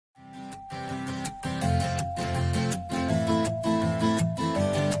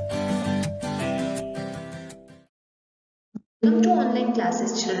Welcome to online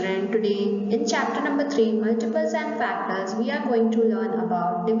classes, children. Today in chapter number 3, multiples and factors, we are going to learn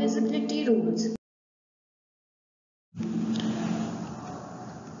about divisibility rules.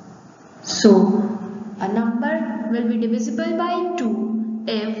 So, a number will be divisible by 2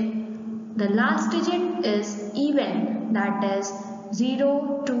 if the last digit is even, that is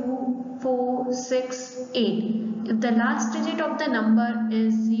 0, 2, 4, 6, 8. If the last digit of the number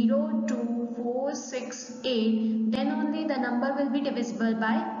is 0, 2, 4, 6, 8, then only the number will be divisible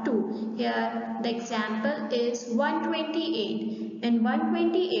by 2. Here the example is 128. In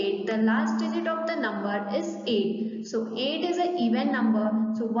 128, the last digit of the number is 8. So 8 is an even number.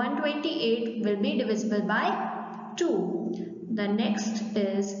 So 128 will be divisible by 2. The next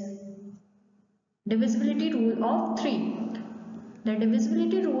is divisibility rule of 3. The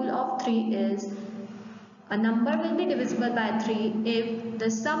divisibility rule of 3 is a number will be divisible by 3 if the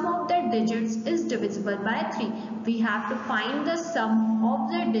sum of the digits is divisible by 3. We have to find the sum of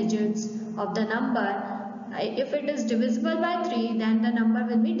the digits of the number. If it is divisible by 3, then the number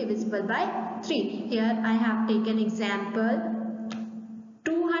will be divisible by 3. Here I have taken example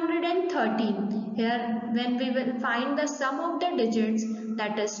 213. Here when we will find the sum of the digits,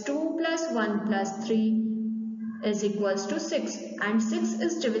 that is 2 plus 1 plus 3 is equals to 6, and 6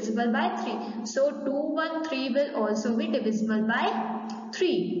 is divisible by 3. So 213 will also be divisible by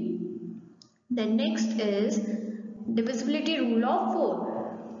 3. The next is divisibility rule of 4.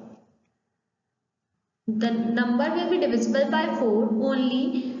 The number will be divisible by 4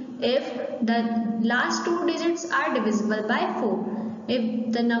 only if the last two digits are divisible by 4.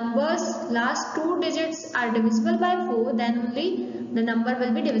 If the number's last two digits are divisible by 4, then only the number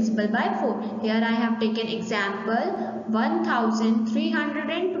will be divisible by 4. Here I have taken example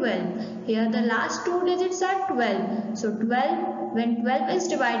 1312. Here the last two digits are 12. So 12, when 12 is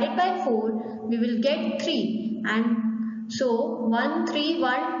divided by 4, we will get 3. And so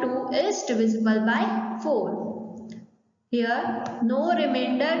 1312 is divisible by 4. Here no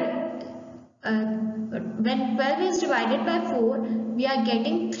remainder. When 12 is divided by 4, we are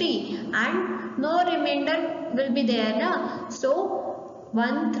getting 3 and no remainder will be there now. So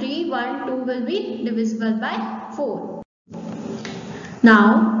 1312 will be divisible by 4.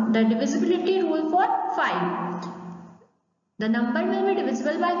 Now the divisibility rule for 5. The number will be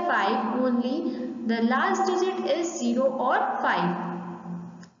divisible by 5 only the last digit is 0 or 5.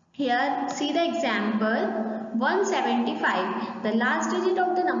 Here see the example 175. The last digit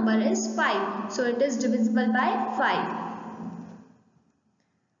of the number is 5. So it is divisible by 5.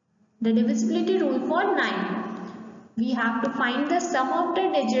 The divisibility rule for 9. We have to find the sum of the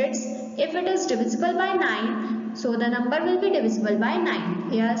digits. If it is divisible by 9, so the number will be divisible by 9.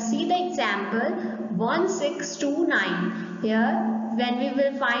 Here see the example 1629. Here when we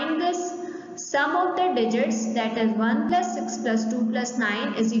will find this sum of the digits, that is 1 plus 6 plus 2 plus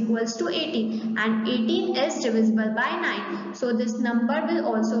 9 is equals to 18, and 18 is divisible by 9. So this number will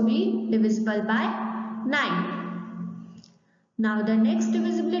also be divisible by 9. Now the next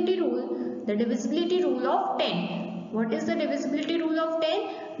divisibility rule, the divisibility rule of 10. What is the divisibility rule of 10?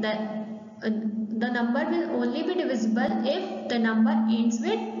 The number will only be divisible if the number ends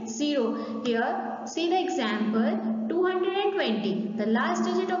with 0. Here see the example 220. The last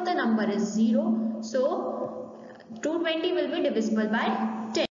digit of the number is 0. So 220 will be divisible by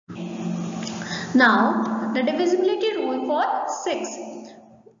 10. Now the divisibility rule for 6.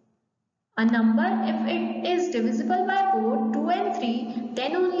 A number, if it is divisible by 4, 2 and 3,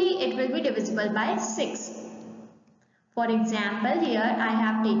 then only it will be divisible by 6. For example, here I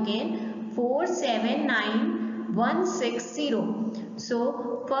have taken 479160.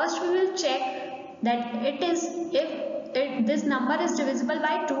 So first we will check that if this number is divisible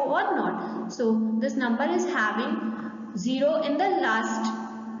by 2 or not. So this number is having 0 in the last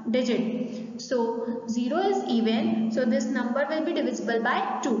digit. So 0 is even. So this number will be divisible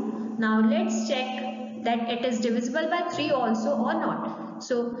by 2. Now let's check that it is divisible by 3 also or not.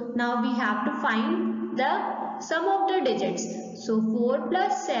 So now we have to find the sum of the digits. So 4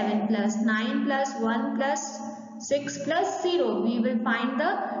 plus 7 plus 9 plus 1 plus 6 plus 0. We will find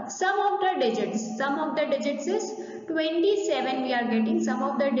the sum of the digits. Sum of the digits is 27. We are getting sum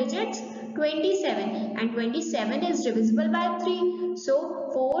of the digits 27, and 27 is divisible by 3. So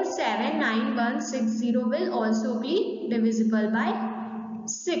 479160 will also be divisible by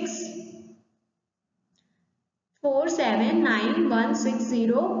 6.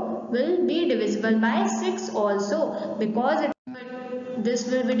 479160 will be divisible by 6 also, because this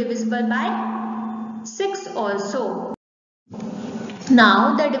will be divisible by 6 also.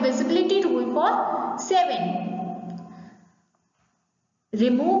 Now the divisibility rule for 7.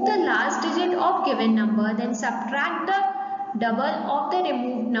 Remove the last digit of given number, then subtract the double of the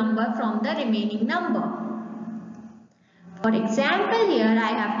removed number from the remaining number. For example, here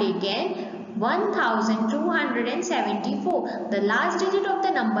I have taken 1274. The last digit of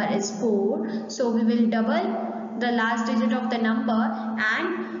the number is 4. So we will double the last digit of the number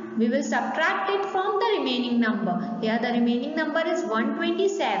and we will subtract it from the remaining number. Here the remaining number is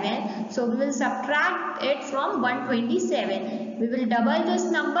 127. So we will subtract it from 127. We will double this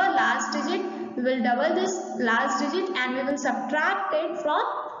number, last digit. We will double this last digit and we will subtract it from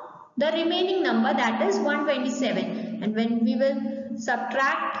the remaining number, that is 127. And when we will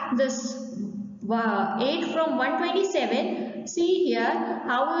subtract this 8 from 127, see here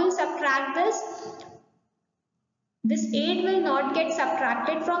how we will subtract this. This 8 will not get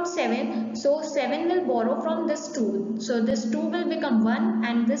subtracted from 7. So 7 will borrow from this 2. So this 2 will become 1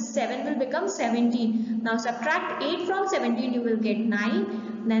 and this 7 will become 17. Now subtract 8 from 17, you will get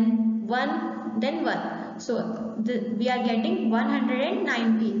 9, then 1, then 1. So we are getting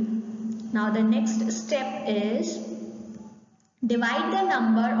 119. Now the next step is divide the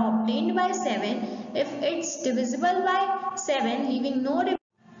number obtained by 7 if it's divisible by 7 leaving no remainder.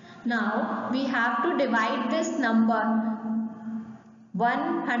 Now we have to divide this number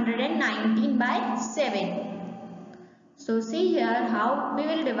 119 by 7. So see here how we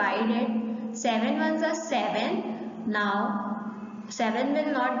will divide it. 7 ones are 7. Now 7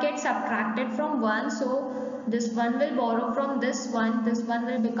 will not get subtracted from 1. So this 1 will borrow from this 1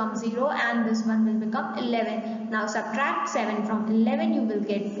 will become 0 and this 1 will become 11. Now subtract 7 from 11, you will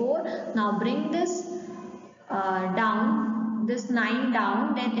get 4. Now bring this down, this 9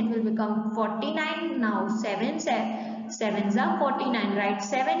 down, then it will become 49. Now 7s are 49. Write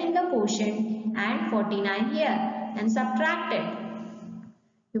 7 in the quotient and 49 here and subtract it.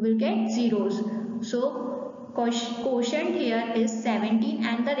 You will get zeros. So quotient here is 17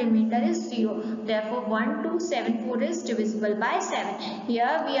 and the remainder is 0. Therefore 1274 is divisible by 7.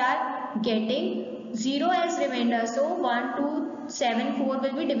 Here we are getting 0 as remainder. So 1274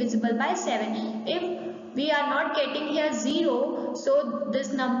 will be divisible by 7. If we are not getting here 0, so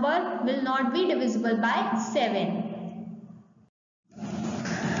this number will not be divisible by 7.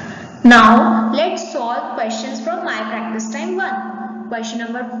 Now let's solve questions from My Practice Time 1. Question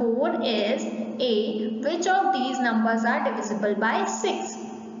number 4 is A. Which of these numbers are divisible by 6?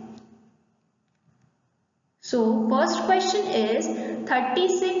 So first question is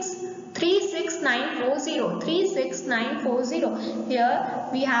 36940. 36940. Here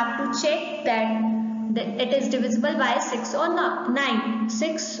we have to check that it is divisible by 6 or not.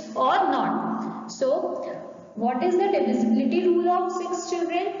 6 or not. So what is the divisibility rule of 6,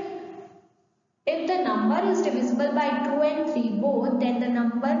 children? If the number is divisible by 2 and 3 both, then the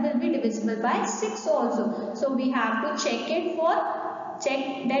number will be divisible by 6 also. So we have to check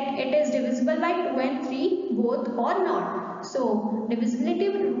that it is divisible by 2 and 3 both or not. So divisibility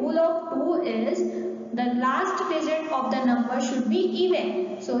rule of 2 is the last digit of the number should be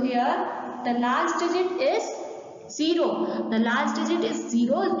even. So here the last digit is 0. The last digit is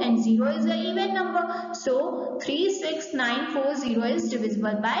 0 and 0 is an even number. So 36940 is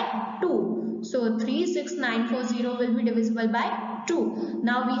divisible by 2. So 36940 will be divisible by 2.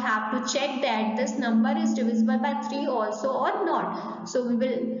 Now we have to check that this number is divisible by 3 also or not. So we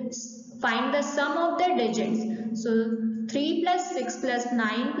will find the sum of the digits. So 3 plus 6 plus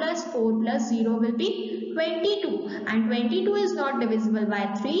 9 plus 4 plus 0 will be 22. And 22 is not divisible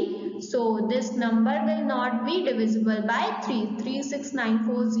by 3. So this number will not be divisible by 3.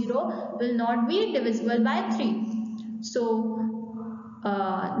 36940 will not be divisible by 3. So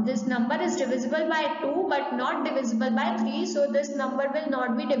this number is divisible by 2 but not divisible by 3. So this number will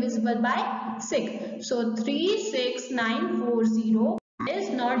not be divisible by 6. So 36940 is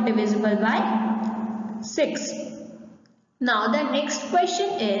not divisible by 6. Now the next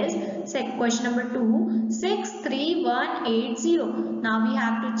question is question number 2, 63180. Now we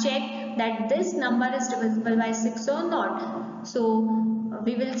have to check that this number is divisible by 6 or not. So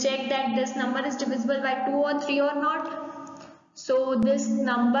we will check that this number is divisible by 2 or 3 or not. So this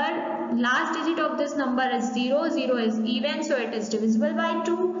number, last digit of this number is 0. 0 is even, so it is divisible by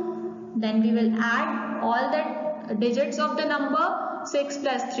 2. Then we will add all the digits of the number. 6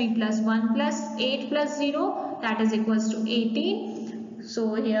 plus 3 plus 1 plus 8 plus 0, that is equals to 18.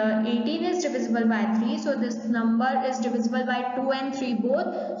 So here 18 is divisible by 3. So this number is divisible by 2 and 3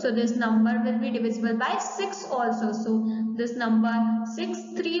 both. So this number will be divisible by 6 also. So this number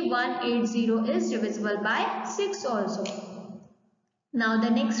 63180 is divisible by 6 also. Now the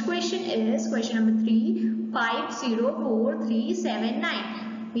next question is question number 3,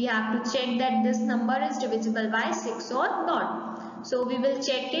 504379. We have to check that this number is divisible by 6 or not. So we will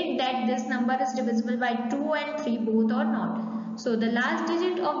check it that this number is divisible by 2 and 3 both or not. So the last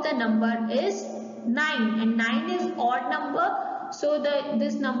digit of the number is 9 and 9 is odd number. So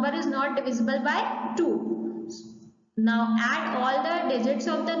this number is not divisible by 2. Now add all the digits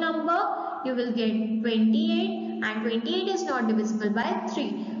of the number, you will get 28 and 28 is not divisible by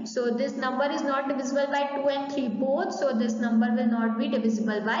 3. So this number is not divisible by 2 and 3 both. So this number will not be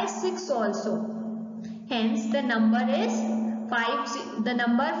divisible by 6 also. Hence the number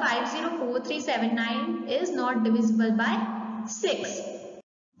 504379 is not divisible by 6.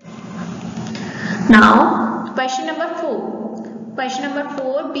 Now question number 4. Question number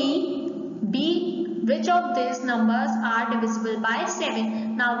 4b. Which of these numbers are divisible by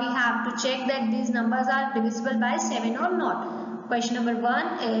 7? Now we have to check that these numbers are divisible by 7 or not. Question number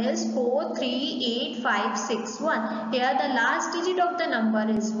 1 is 4, 3, 8, 5, 6, 1. Here the last digit of the number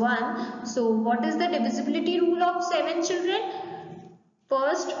is 1. So what is the divisibility rule of 7, children?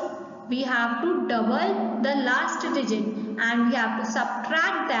 First we have to double the last digit and we have to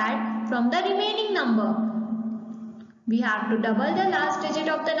subtract that from the remaining number. We have to double the last digit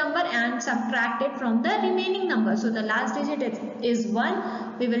of the number and subtract it from the remaining number. So the last digit is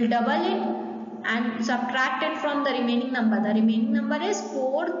 1. We will double it and subtract it from the remaining number. The remaining number is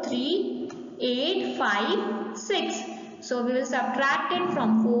 4, 3, 8, 5, 6. So we will subtract it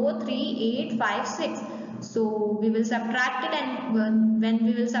from 4, 3, 8, 5, 6. So we will subtract it, and when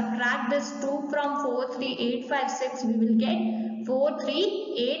we will subtract this 2 from 4, 3, 8, 5, 6, we will get 4,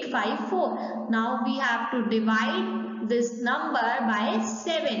 3, 8, 5, 4. Now we have to divide this number by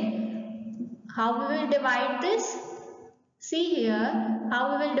 7. How we will divide this? See here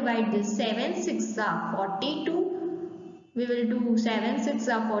how we will divide this. 7 6 are 42. We will do 7 6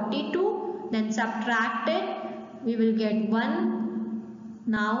 are 42. Then subtract it. We will get 1.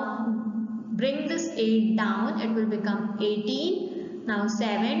 Now bring this 8 down. It will become 18. Now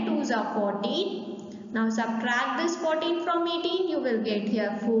 7 2s are 14. Now subtract this 14 from 18. You will get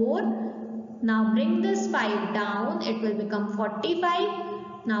here 4. Now bring this 5 down. It will become 45.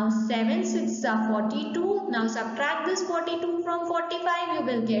 Now 7 6 are 42. Now subtract this 42 from 45. You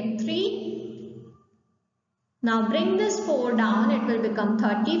will get 3. Now bring this 4 down. It will become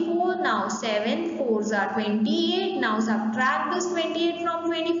 34. Now 7 4s are 28. Now subtract this 28 from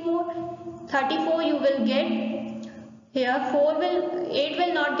 24. 34 you will get here 8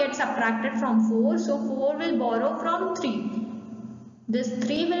 will not get subtracted from 4. So 4 will borrow from 3. This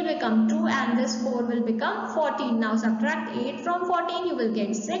 3 will become 2 and this 4 will become 14. Now subtract 8 from 14, you will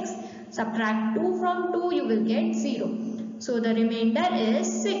get 6. Subtract 2 from 2, you will get 0. So the remainder is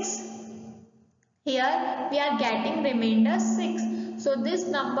 6. Here we are getting remainder 6. So this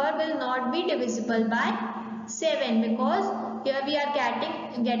number will not be divisible by 7 because here we are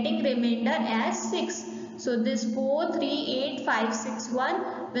getting remainder as 6. So this 4, 3, 8, 5, 6, 1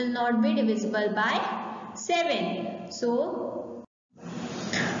 will not be divisible by 7. So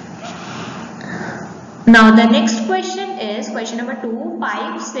now the next question is question number 2,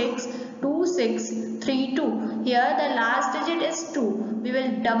 5, 6, 2, 6, 3, 2. Here the last digit is 2. We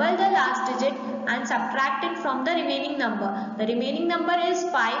will double the last digit and subtract it from the remaining number. The remaining number is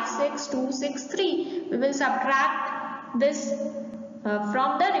 5, 6, 2, 6, 3. We will subtract this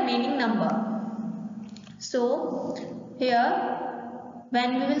from the remaining number. So here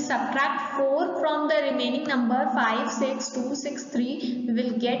when we will subtract 4 from the remaining number 5, 6, 2, 6, 3, we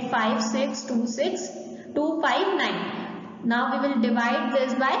will get 5, 6, 2, 6, 2, 5, 9. Now we will divide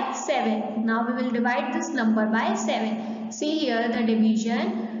this by 7. Now we will divide this number by 7. See here the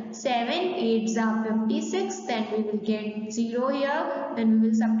division. 7 8s are 56. Then we will get 0 here. Then we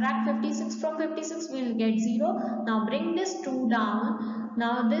will subtract 56 from 56. We will get 0. Now bring this 2 down.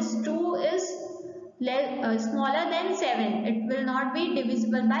 Now this 2 is smaller than 7. It will not be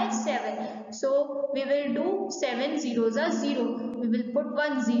divisible by 7. So we will do 7 zeros are 0. We will put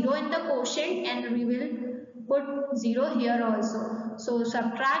one 0 in the quotient and we will put 0 here also. So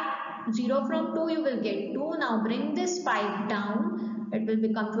subtract 0 from 2, you will get 2. Now bring this 5 down. It will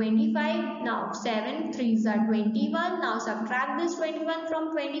become 25. Now 7 3s are 21. Now subtract this 21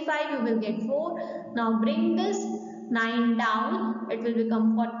 from 25. You will get 4. Now bring this 9 down. It will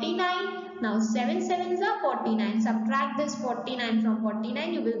become 49. Now 7 7s are 49. Subtract this 49 from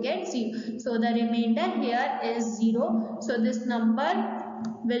 49. You will get 0. So the remainder here is 0. So this number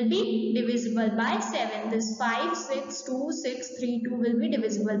will be divisible by 7. This 5 6 2 6 3 2 will be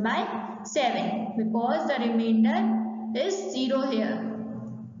divisible by 7 because the remainder is 0 here.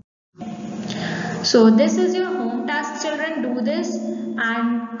 So this is your home task, children. Do this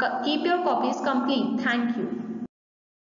and keep your copies complete. Thank you.